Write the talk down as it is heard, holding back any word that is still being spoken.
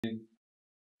But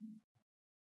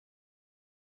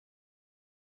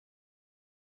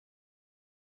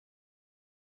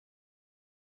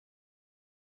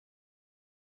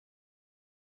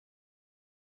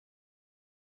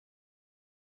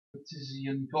is he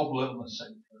in goblet on the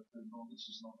centre? No, this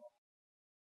is not.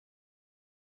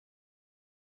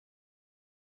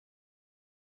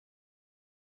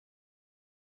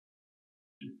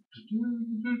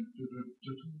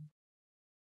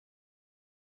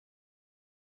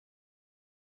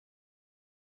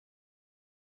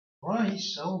 Right,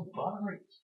 so battery.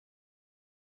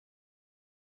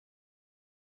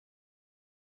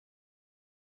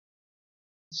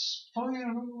 Fire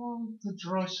on the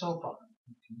dry cell battery.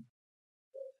 Okay.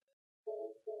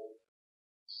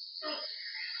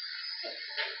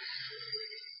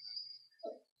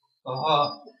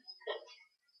 Aha.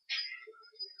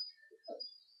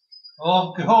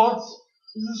 Oh God,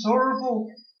 this is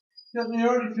horrible. Get me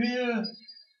out of here.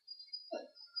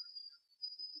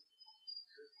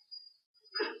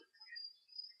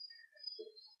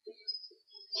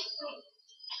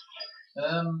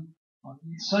 I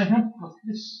didn't sign up for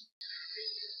this.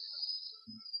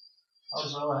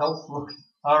 How's our health look?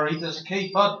 Harry, there's a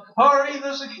keypad. Harry,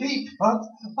 there's a keypad.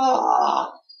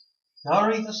 Ah!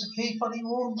 Harry, there's a keypad. He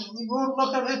won't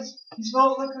look at it. He's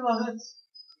not looking at it.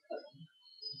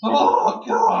 Oh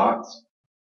God!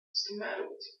 What's the matter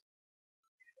with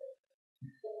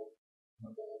you?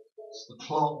 It's the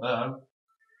clock now.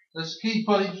 There's a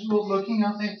keypad. He's not looking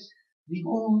at it. He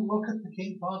won't look at the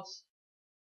keypad.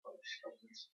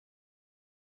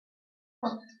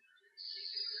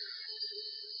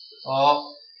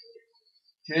 Oh,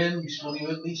 James, will you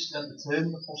at least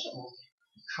entertain the possible?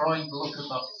 Trying to look at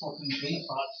that fucking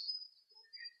keypad.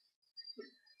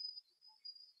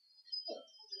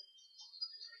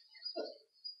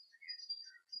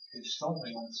 It's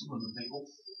stomping on some of the people.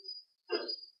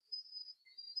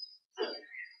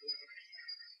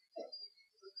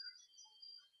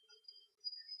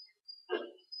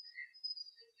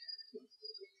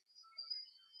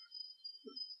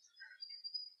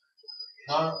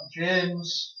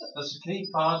 James, there's a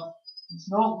keypad. He's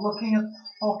not looking at the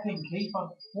fucking keypad.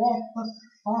 What the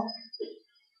fuck?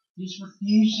 He's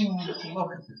refusing to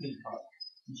look at the keypad.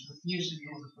 He's refusing to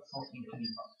look at the fucking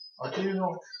keypad. I do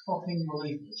not fucking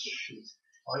believe this shit.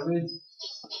 I really.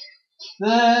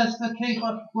 There's the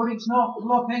keypad, but he's not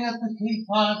looking at the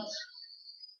keypad.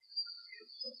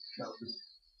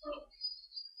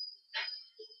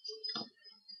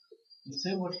 He's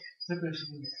too much too busy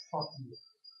with the fucking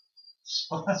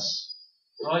spice.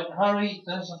 Right, Harry,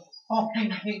 there's a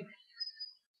fucking key.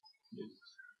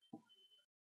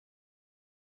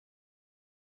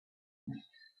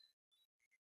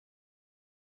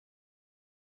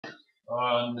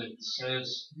 And it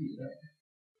says here.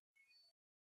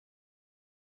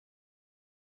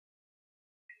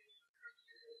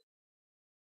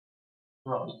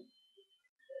 Right.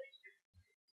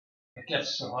 I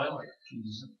guess so, I like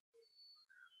keys.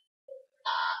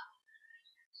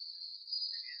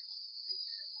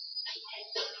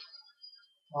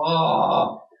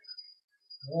 Oh,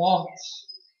 what?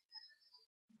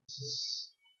 This is.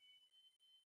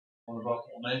 What about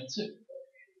momentum?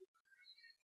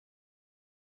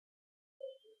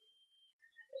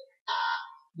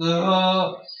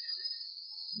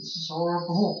 This is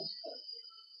horrible.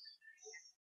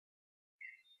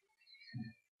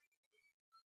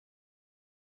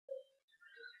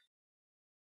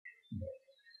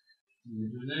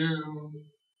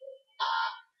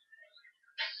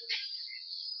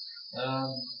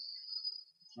 Um,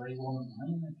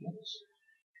 319, I guess.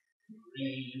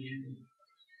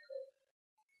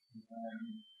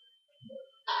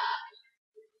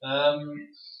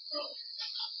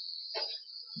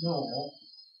 No.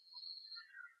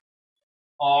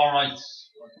 Alright.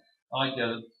 I get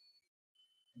it.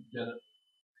 I get it.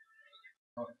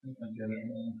 I think I get it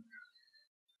now.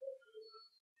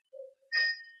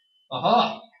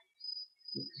 Aha!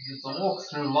 It's a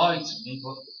walk-through lie to me,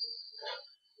 but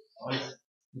I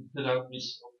figured it out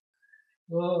myself.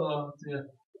 Oh dear.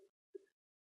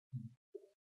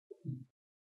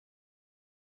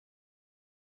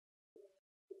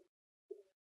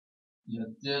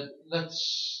 Yeah, let's.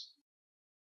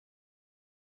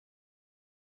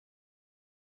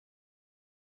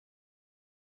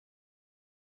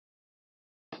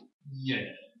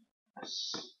 Yes.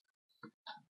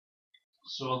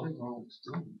 So I think we're all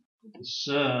done. This,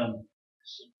 I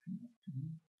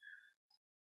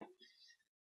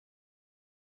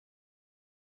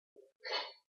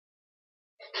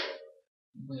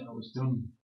think I was done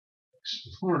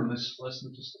exploring this place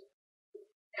and just.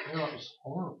 Yeah, that was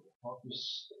horrible. That was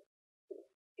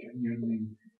genuinely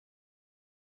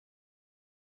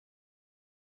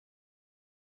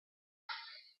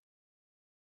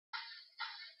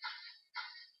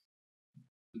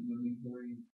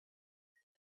very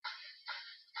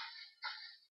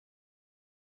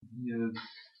weird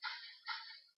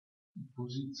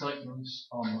fuzzy type ones.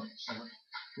 Oh no, sorry.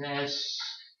 Yes.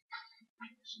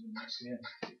 Here.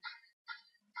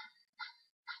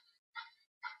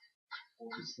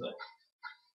 What is that?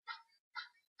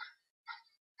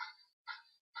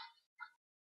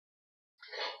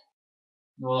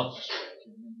 No, that's just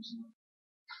working, isn't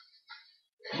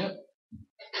it? Yep.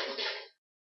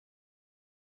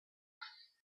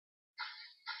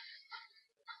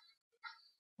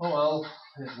 Oh well,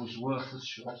 it was worth a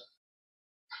shot.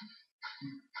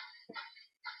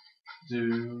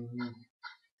 Do.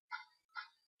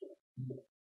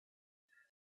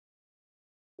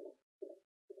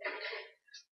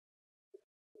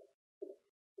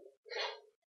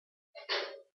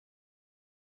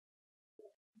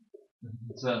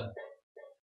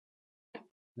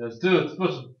 Let's do it,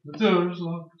 but the door is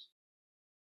locked.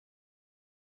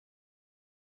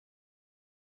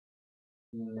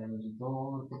 There's a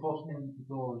door at the bottom, the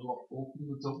door is locked. Open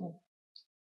the door.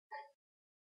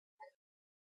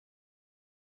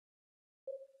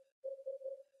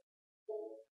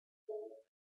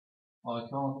 I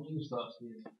can't use that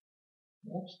here.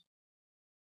 What?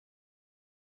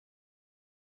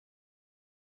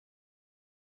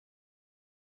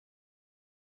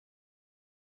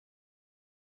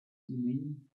 Do you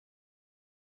mean?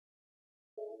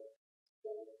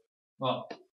 Oh,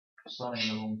 signing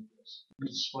the wrong place.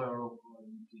 It's spiral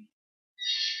key.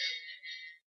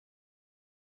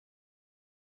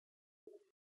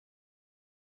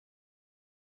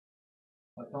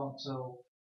 I can't tell.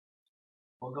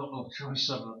 I've got no choice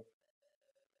ever.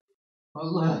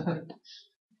 Well,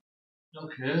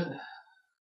 okay.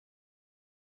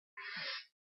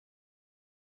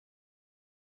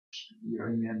 You're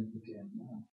in the end again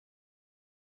now.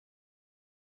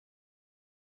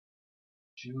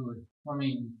 Surely. I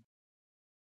mean,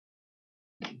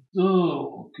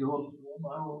 oh god,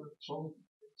 1 hour and 12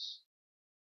 minutes.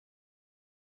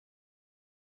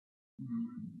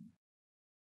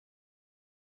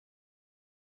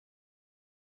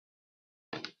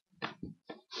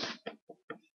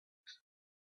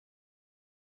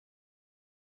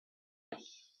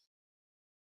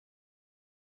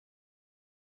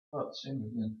 That's him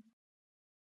again.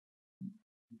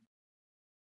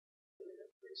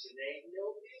 It ain't no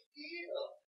big deal.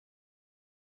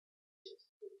 Just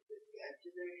put the gun to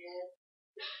their head.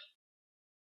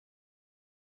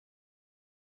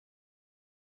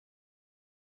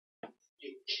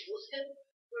 You killed him?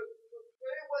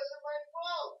 But it wasn't my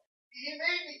fault. He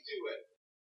made me do it.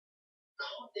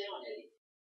 Calm down, Eddie.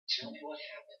 Tell me what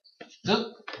happened.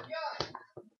 Yeah,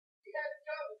 he had a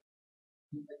gun.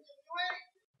 I didn't do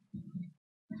anything.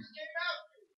 He just came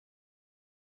after me.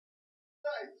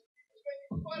 Besides, he was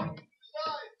making fun of me with his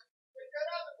eyes. Like that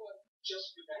other one.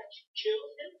 Just for that, you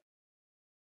killed him?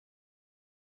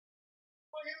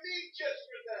 What do you mean, just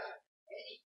for that?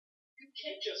 Eddie, you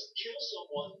can't just kill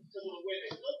someone because of the way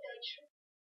they look at you.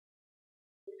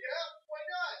 Well, yeah, why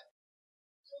not?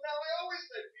 So now I always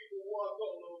let people walk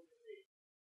all over me.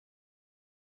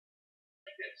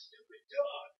 Like that stupid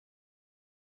dog.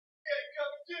 You gotta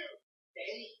come too.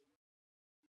 Eddie.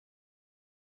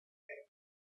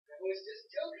 I was just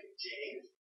joking,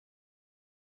 James.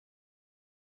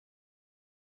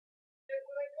 That's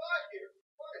what I got here.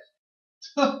 What?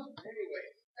 Anyway,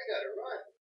 I gotta run.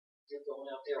 You're going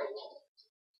out there alone.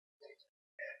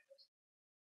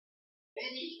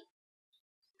 Eddie.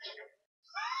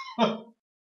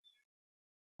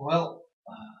 Well,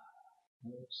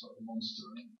 looks like a monster.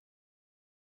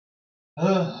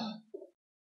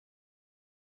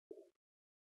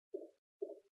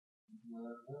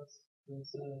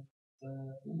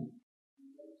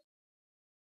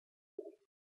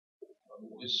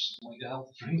 Always like a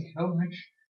health drink, homage.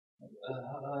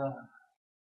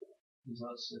 Does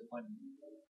that say point?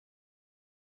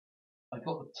 I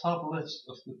got the tablet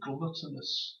of the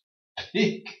gluttonous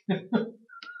pig.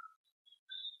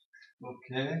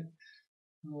 Okay.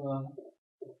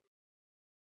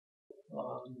 I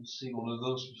didn't see one of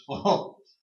those before.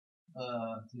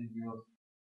 There you go.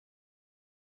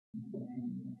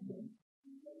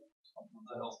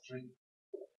 The health drink.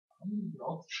 How many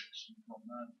health drinks have we got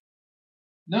now?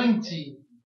 19!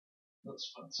 That's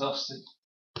fantastic.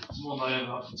 It's one I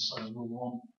ever have inside of the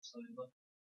one.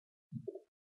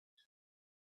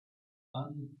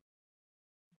 And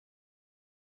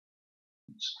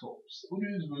it's called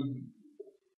Studios Movie.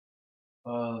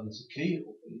 There's a key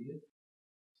over here.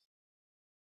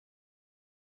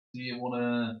 Do you want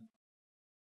to?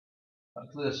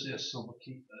 Actually, I see a silver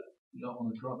key there. You don't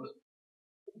want to grab it.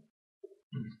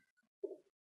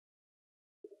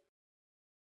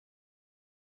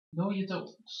 No, you don't.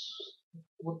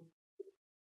 What?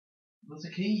 There's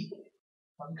a key.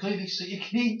 I can clearly see a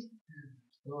key.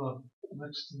 Oh,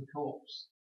 next to the corpse.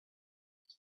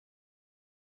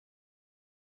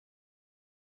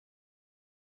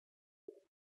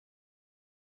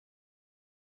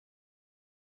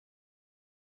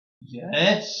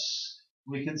 Yes,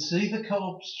 we can see the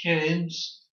corpse,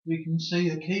 James. We can see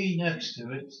the key next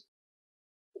to it.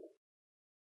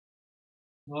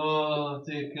 Oh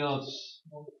dear God,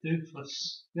 what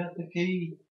doofus. Get the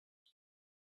key.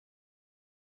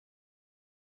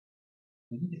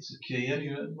 I think it's a key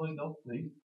anyway, it might not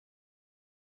be.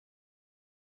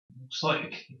 Looks like a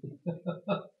key.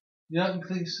 Yeah, I can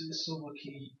clearly see the silver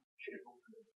key.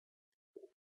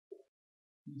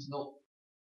 He's not.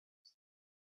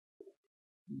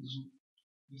 He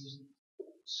doesn't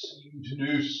seem to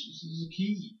know this is a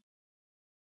key.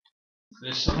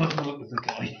 There's some of them look at the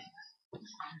guy.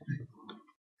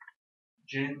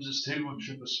 James is too much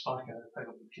of a spacker to pick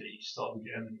up the key, start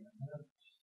again.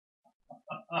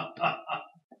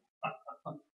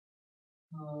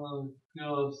 Oh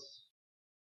God.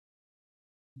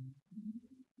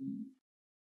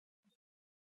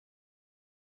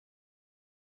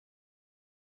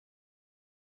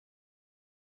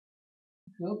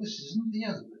 Well, this isn't the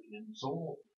end of the game at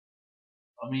all.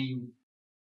 I mean,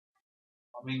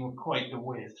 we're quite a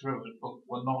way through it, but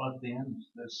we're not at the end.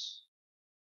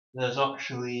 There's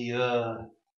actually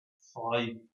four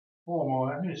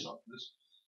more enemies of this.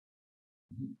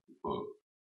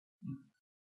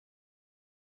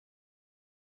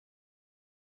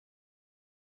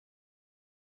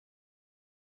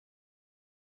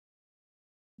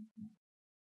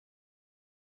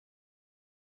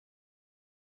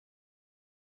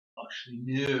 Actually,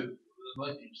 no, there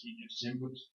might be a key next to him,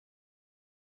 but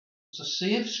it's a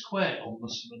safe square on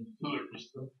this one first.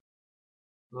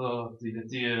 Oh dear,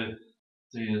 dear,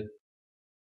 dear,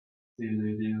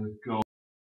 dear God.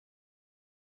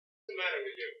 What's the matter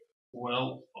with you? Well,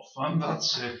 I found that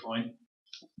safe point.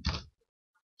 I'm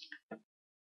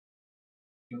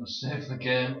gonna save the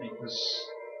game because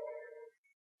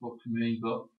fuck me,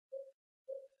 but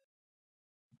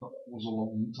that was a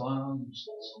long time,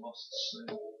 so I must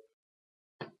say.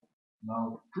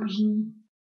 Now, prison.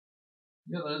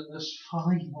 Yeah, there's 5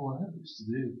 more levels to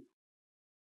do.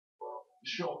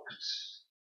 Shocked.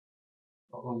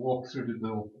 I'll walk through the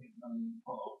building and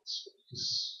parts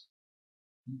because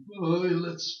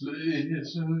let's play.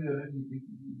 So yeah,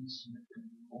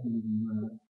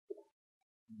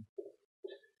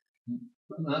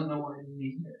 but I know I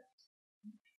need it.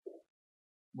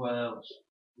 Well,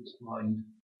 it's blind.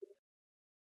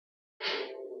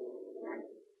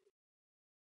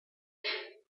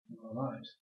 Alright.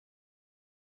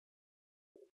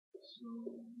 So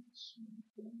let's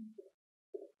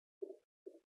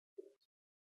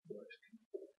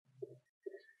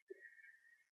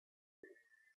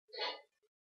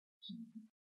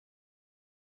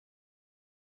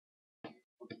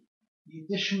the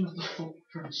addition of the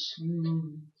footprints.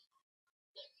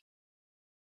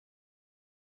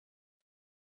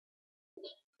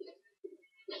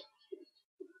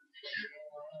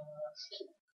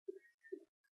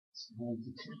 It's all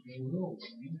the roll.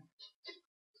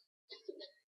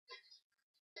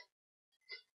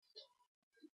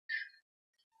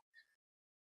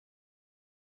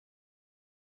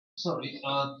 Sorry,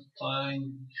 I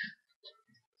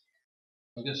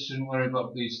guess shouldn't worry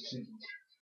about these two.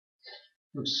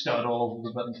 We've scattered all over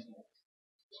the battlefield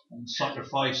and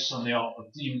sacrifice on the art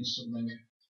of demons something.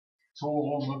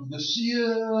 Torn of the seer,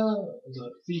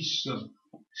 the feast of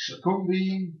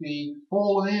Shakumbi, the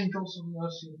fallen angels of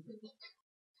mercy.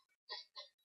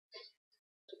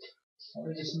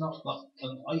 Or is not that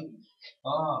an item?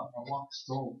 Ah, a wax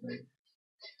doll thing.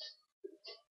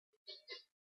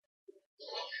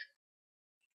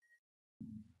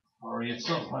 Hurry, it's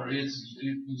up, hurry, it's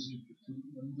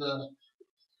and I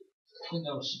think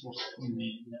I was supposed to come in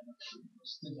here. I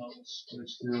think I was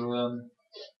supposed to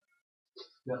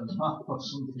get a map or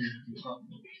something.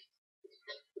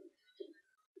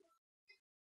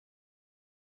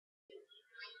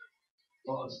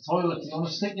 Well, it's a toilet. Do you want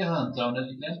to stick your hand down it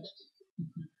again?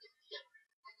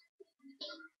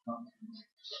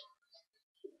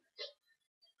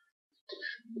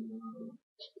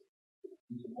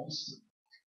 He's a monster.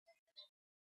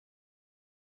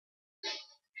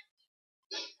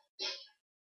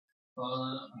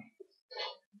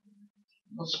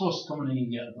 Not supposed to come in here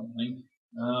yet, I don't think.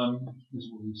 This is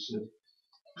what he said.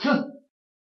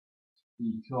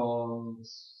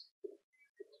 Because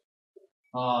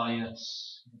yes.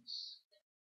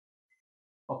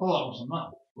 I thought that was a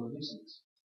map. Where is it?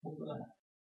 Over there.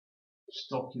 Just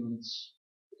documents.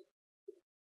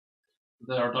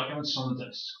 There are documents on the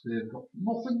desk. They've got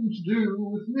nothing to do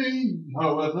with me,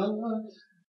 however.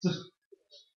 The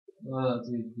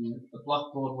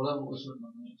blackboard, whatever was written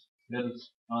on it, read it,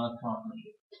 and I can't read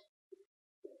it.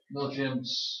 No,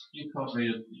 James, you can't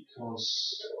read it because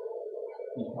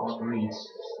you can't read.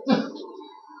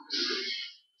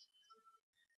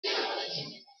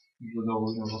 Even though we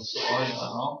know what's right and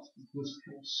not, because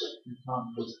of course you can't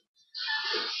read.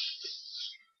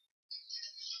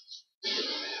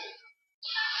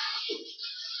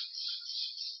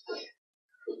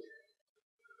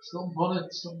 Stop on it,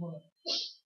 stop on it.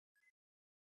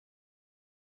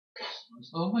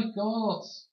 Oh my god!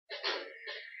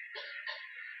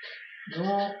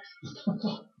 No! I'm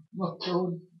not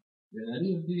going in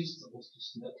any of these doors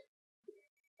just yet.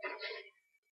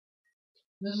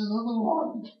 There's another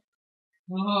one!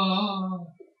 Ah.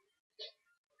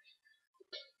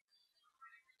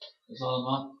 It's on a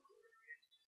map.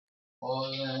 Oh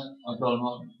yeah, I've got a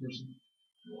map in prison.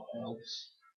 What else?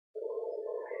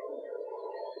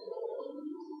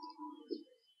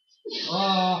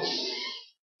 Ah!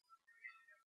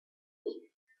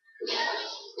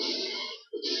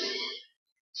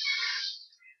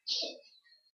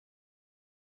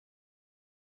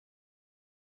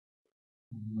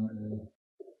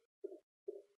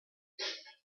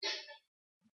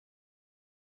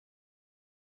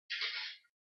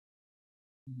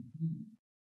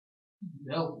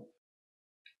 No.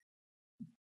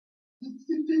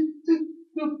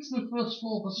 Look, the first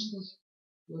floor busters.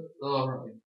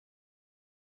 Alright.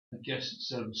 I guess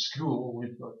instead of school,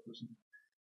 we've got prison.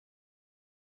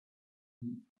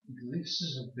 This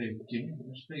is a big game.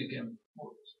 It's big again.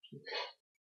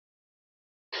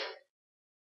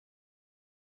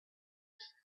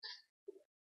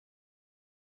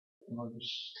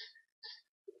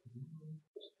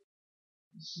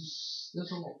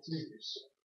 There's a lot to this.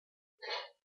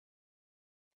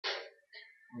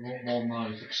 A lot more than I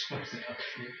was expecting,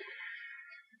 actually.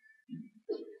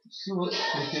 So let's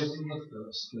take it in the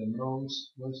first thing. No,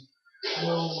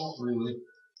 not really.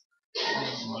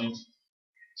 Never mind.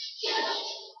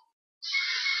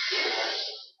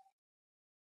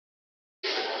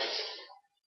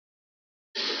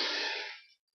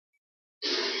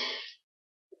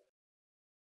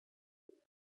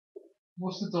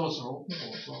 Most of the doors are open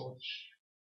also, which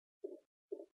is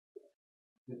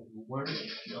a bit of a worry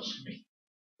if you ask me.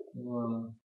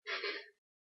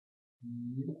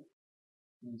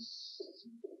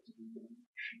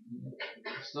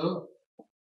 So,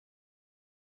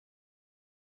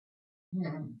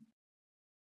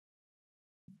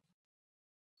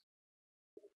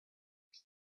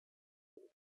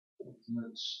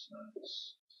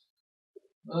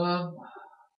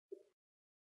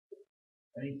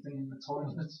 anything in the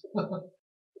toilet?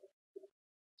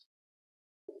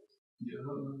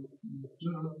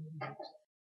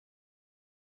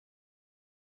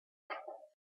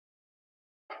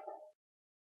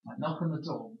 I knock on the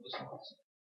door.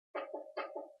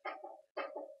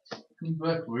 Come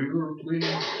back later,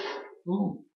 please.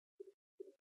 Ooh.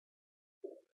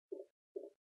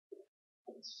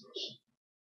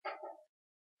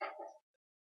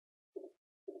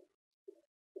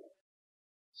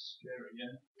 Scary,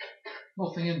 yeah.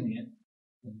 Nothing in here.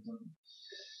 I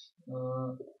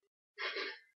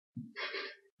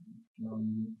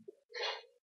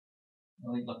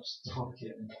think that's the door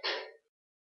getting.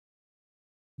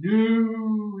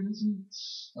 No, it isn't.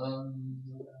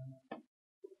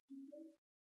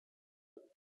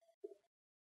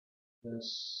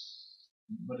 There's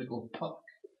medical pack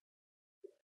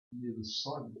near the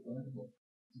side of it,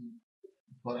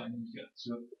 but I need to get to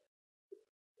it.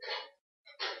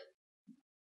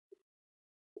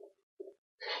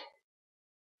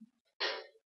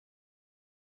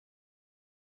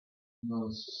 No,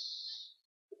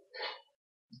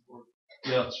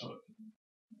 yeah, that's right.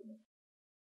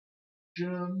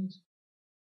 Germs.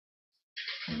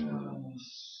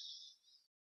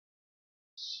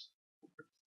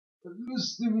 At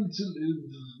least they want to live.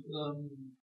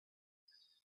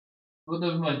 But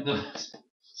never mind that.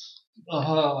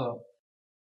 Aha.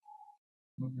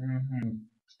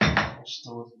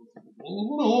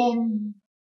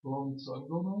 Long time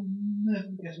gone on,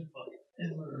 never get it back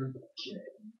ever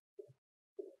again.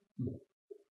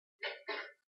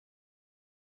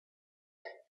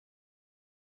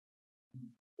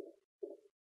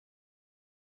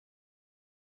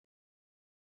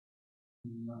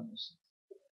 Nice.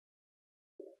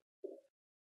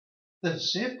 There's a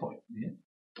save point here.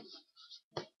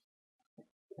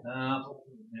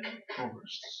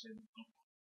 Progress to save.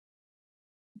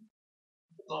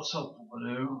 That's helpful to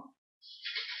do.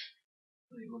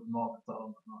 They would mark that on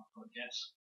the map, I guess.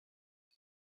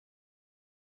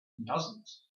 He hasn't.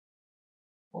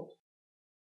 What?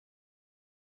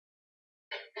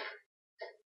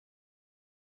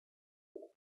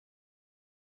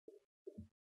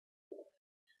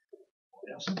 Why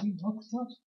hasn't he looked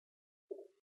at?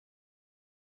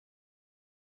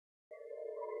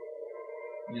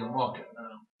 You'll mark it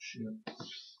now. Shit.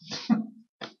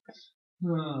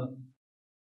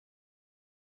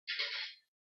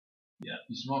 Yeah,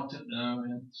 he's marked it now.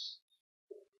 Yes.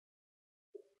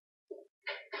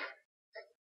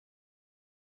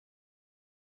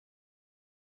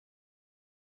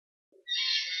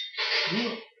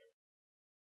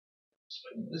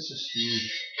 This is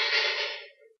huge.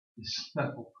 This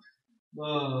level.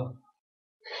 God.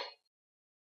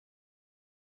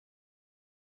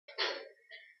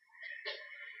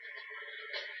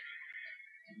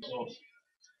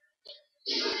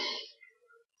 This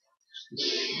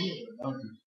is huge.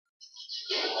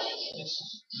 This is.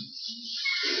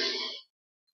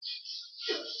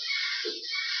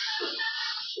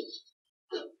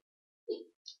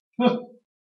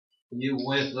 You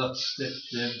wave that stick,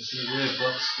 James. You wave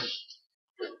that stick.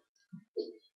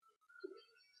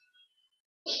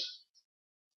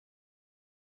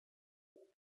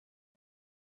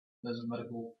 There's a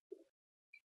medical.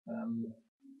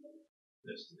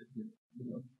 There's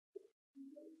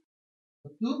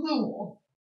another one.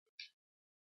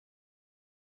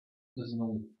 There's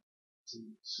another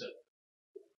set.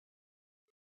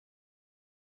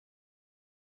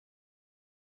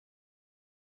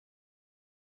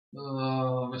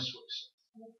 This was.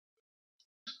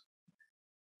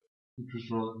 Which was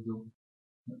rather good.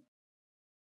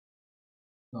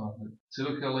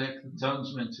 Toluca Lake, the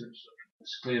town's meant to.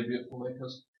 It's a clear, beautiful lake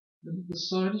has the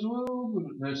side as well, but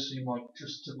it may seem like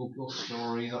just a typical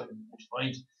story that you might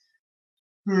find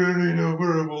in any number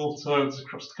of old towns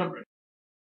across the country.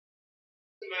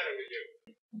 What's the matter with you?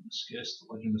 In this case, the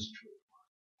legend is true.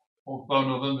 About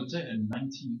November 10,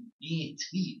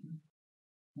 1918,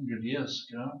 100 years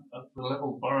ago, at the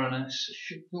level Baroness, a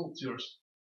ship filled tourists,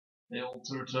 they all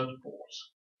to return to port.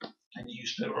 And the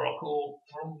newspaper article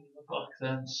from the back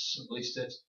then simply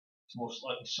states it's most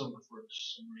likely sunk for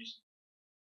some reason.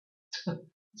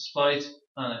 Despite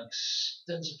an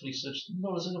extensively searched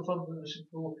not a single foundation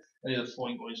for any of the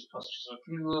following bodies of passages are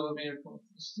pretty well being recorded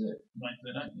to this day.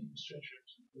 1919 treasure.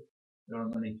 There are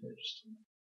many pages to them.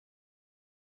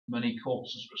 Many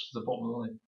corpses rushed to the bottom of the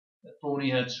lake. Their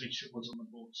bony heads reached upwards on the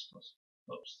boats.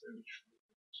 That's their ritual.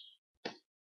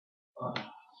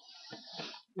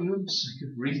 I'm sick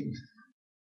of reading.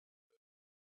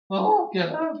 Oh,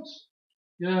 get out!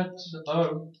 Get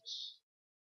out!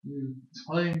 You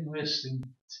time-wasting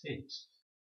tit.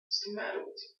 What's the matter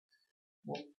with you?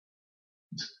 What?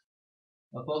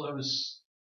 I thought there was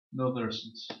no other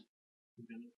sense.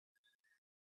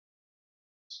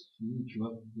 It's a huge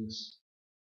level, this.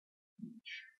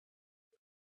 Huge.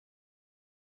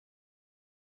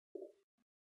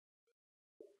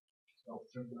 I'll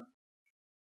throw that.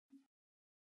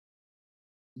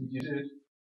 You did.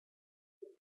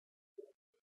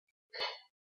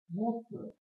 What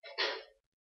the?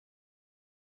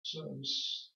 So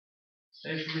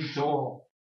every door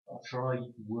I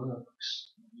tried works.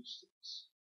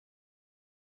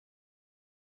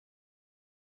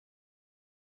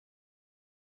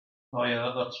 Oh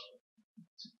yeah, that's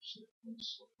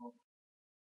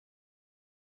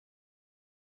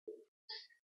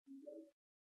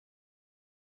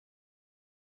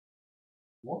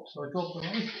what? I got the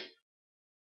right.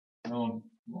 No,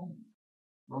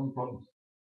 wrong button.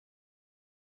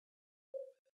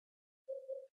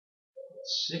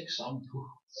 6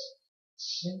 ampoules.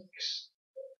 6.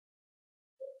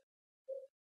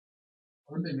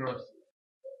 I've been right.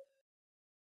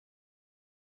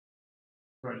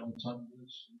 Very long time for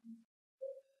this.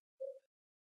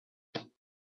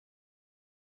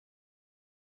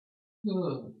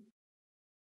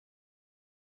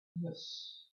 Yes.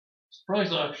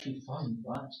 Surprised I actually found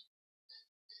that.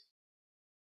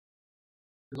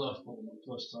 Because I thought the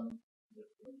first time.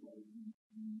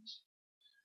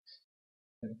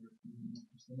 Is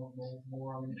there not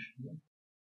more ammunition here?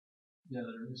 Yeah,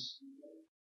 there is.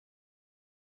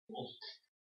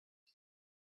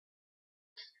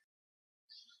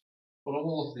 But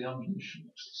all of the ammunition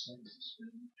looks the same.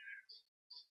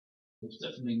 It's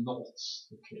definitely not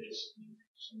the case.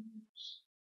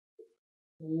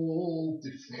 All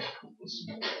different colours.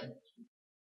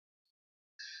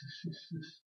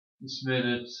 This made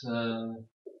it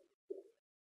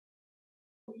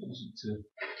easy to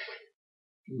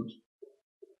good.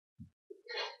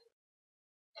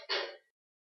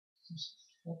 This is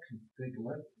a fucking big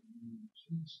level.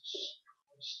 Jesus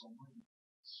Christ almighty.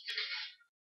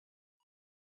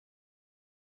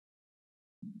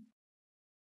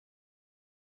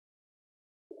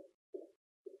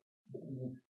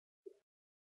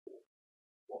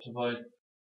 have I?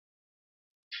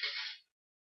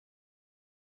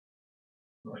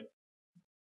 Right.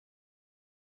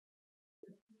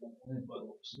 By the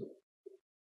looks of it.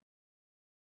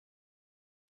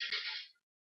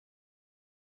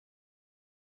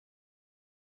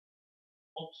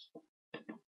 Oops.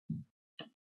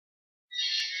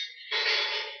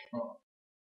 Oh.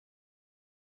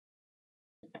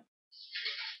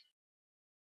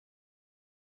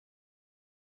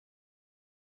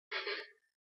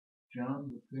 John,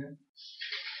 okay.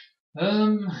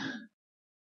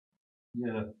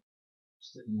 Yeah,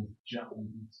 sticking with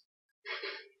John.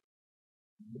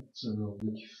 It's a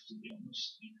relief, to be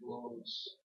honest.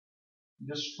 Because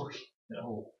just fucking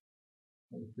hell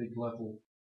at a big level.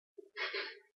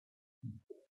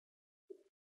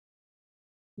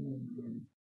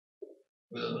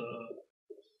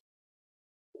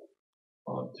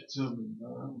 I'm determined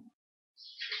now.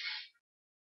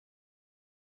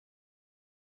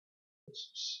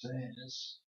 Some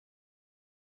stairs.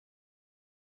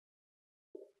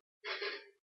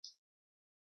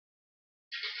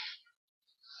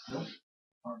 Nope.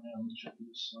 Alright, now let's check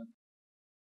this side.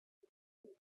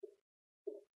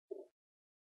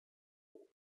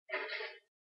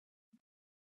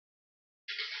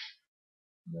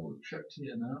 No, we've checked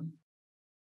here now.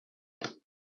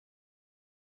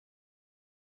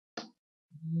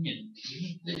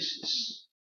 Indeed, this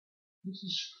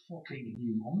is fucking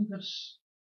humongous.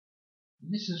 And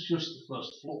this is just the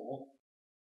first floor.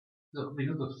 There'll be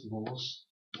other floors.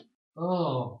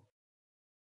 Oh.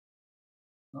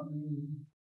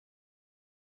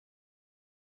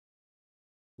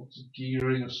 Lots of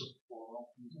gearing or something.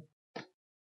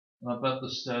 And I bet the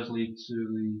stairs lead to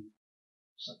the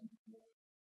second floor.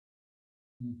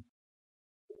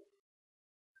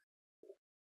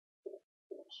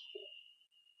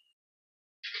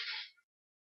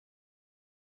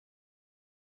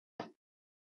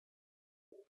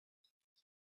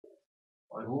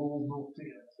 I hold no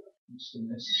fear, Mr.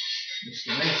 Mason.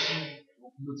 Mr. Mason,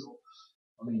 open the door.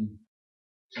 I mean,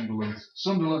 Sunderland,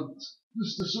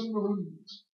 Mr. Sunderland.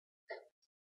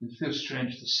 It feels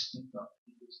strange to think that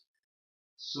because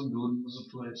Sunderland was a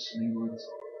place in England,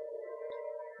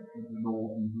 in the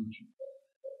northern region.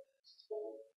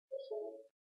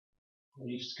 I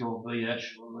used to go up the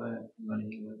Ashwell there for many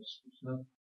years.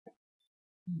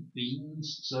 Beans,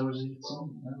 so was it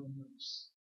on? No, that's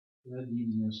 30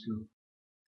 years ago.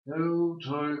 No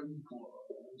time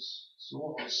flies. So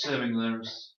what I was saving there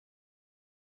is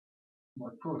my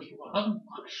first one. I haven't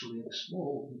actually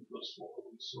explored the first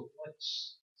one, so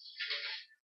let's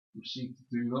proceed to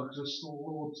do that because there's still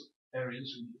loads of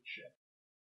areas we need to check.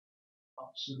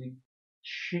 Absolutely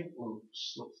shitload of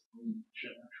stuff we need to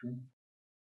check actually.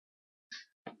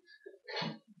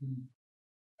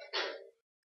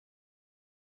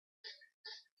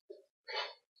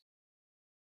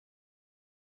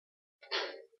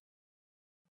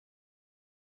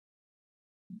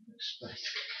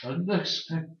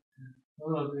 Unexpected.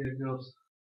 Oh dear God.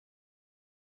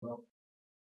 Well.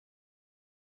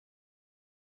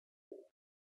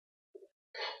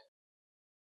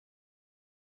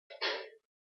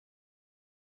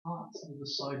 That's the other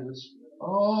side of this.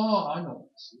 Oh, I know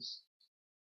what this is.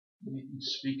 You can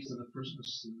speak to the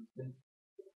prisoners through the thing.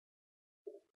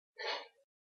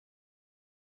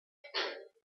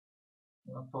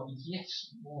 And I thought, yes,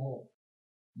 more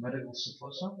medical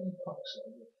supplies. How many packs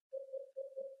are there?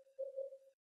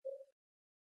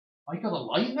 I got a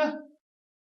lighter? What's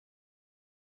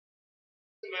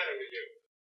the matter with you?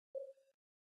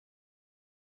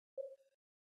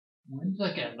 When did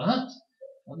I get that?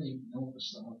 I didn't even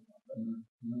notice that.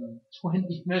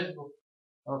 20 medical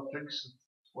drinks,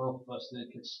 12 first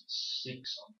aid kits,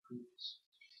 6 on cruise.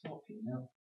 Fucking hell.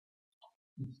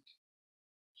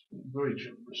 Very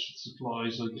generous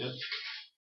supplies, I guess.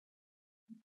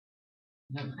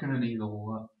 Never gonna need all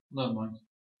that. Never mind.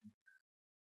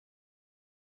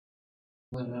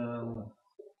 It's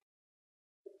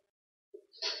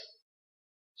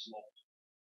locked.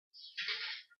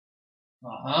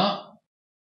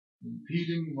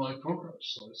 Impeding my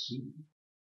progress, I assume.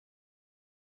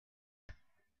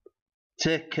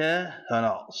 Take care, and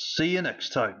I'll see you next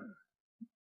time.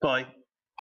 Bye.